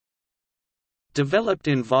Developed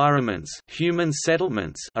environments, human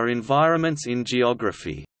settlements, are environments in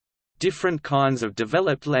geography. Different kinds of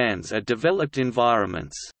developed lands are developed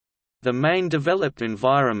environments. The main developed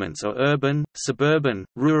environments are urban, suburban,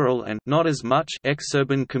 rural and not as much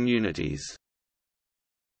exurban communities.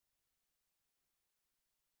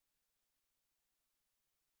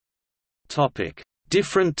 Topic: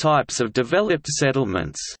 Different types of developed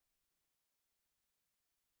settlements.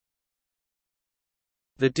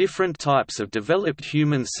 The different types of developed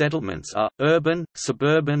human settlements are urban,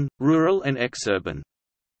 suburban, rural and exurban.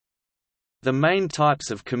 The main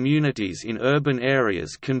types of communities in urban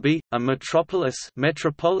areas can be a metropolis,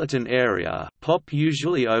 metropolitan area, pop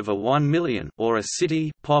usually over 1 million, or a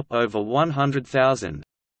city, pop over 100,000.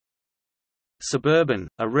 Suburban,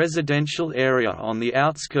 a residential area on the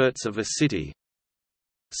outskirts of a city.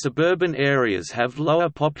 Suburban areas have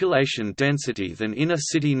lower population density than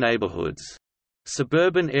inner-city neighborhoods.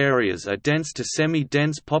 Suburban areas are dense to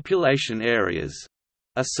semi-dense population areas.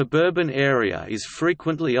 A suburban area is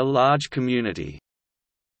frequently a large community.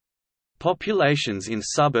 Populations in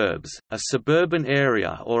suburbs, a suburban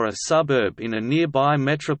area or a suburb in a nearby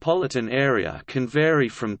metropolitan area can vary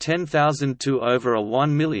from 10,000 to over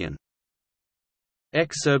 1 million.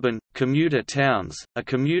 Exurban, commuter towns. A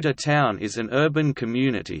commuter town is an urban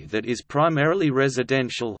community that is primarily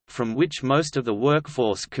residential, from which most of the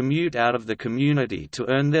workforce commute out of the community to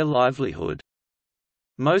earn their livelihood.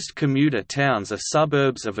 Most commuter towns are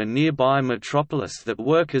suburbs of a nearby metropolis that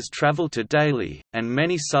workers travel to daily, and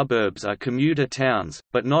many suburbs are commuter towns,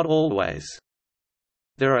 but not always.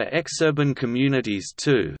 There are exurban communities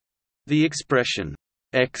too. The expression,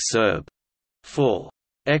 exurb, for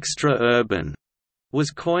extra-urban,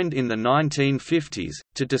 was coined in the 1950s,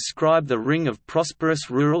 to describe the ring of prosperous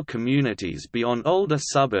rural communities beyond older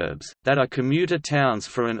suburbs, that are commuter towns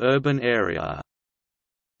for an urban area.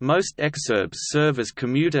 Most exurbs serve as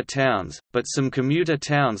commuter towns, but some commuter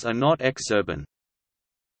towns are not exurban.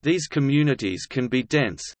 These communities can be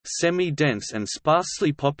dense, semi-dense and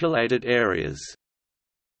sparsely populated areas.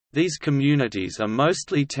 These communities are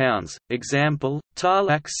mostly towns, example,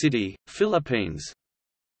 Tarlac City, Philippines.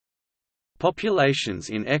 Populations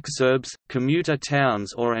in exurbs, commuter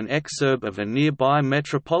towns or an exurb of a nearby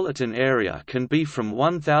metropolitan area can be from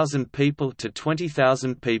 1,000 people to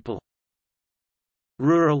 20,000 people.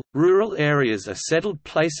 Rural areas are settled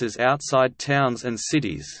places outside towns and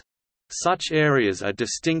cities. Such areas are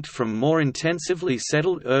distinct from more intensively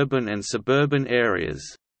settled urban and suburban areas.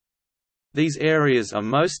 These areas are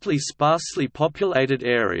mostly sparsely populated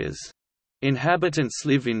areas. Inhabitants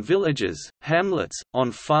live in villages, hamlets,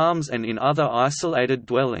 on farms and in other isolated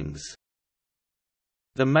dwellings.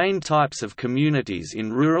 The main types of communities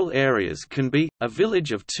in rural areas can be, a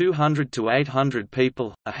village of 200 to 800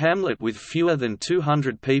 people, a hamlet with fewer than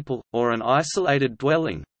 200 people, or an isolated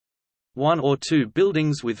dwelling. 1 or 2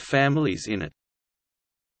 buildings with families in it.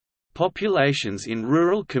 Populations in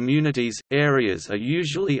rural communities, areas are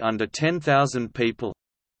usually under 10,000 people.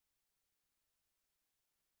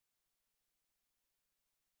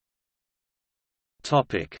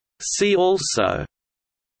 See also: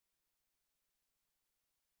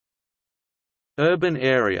 Urban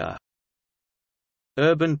area,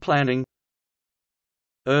 urban planning,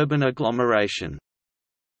 urban agglomeration.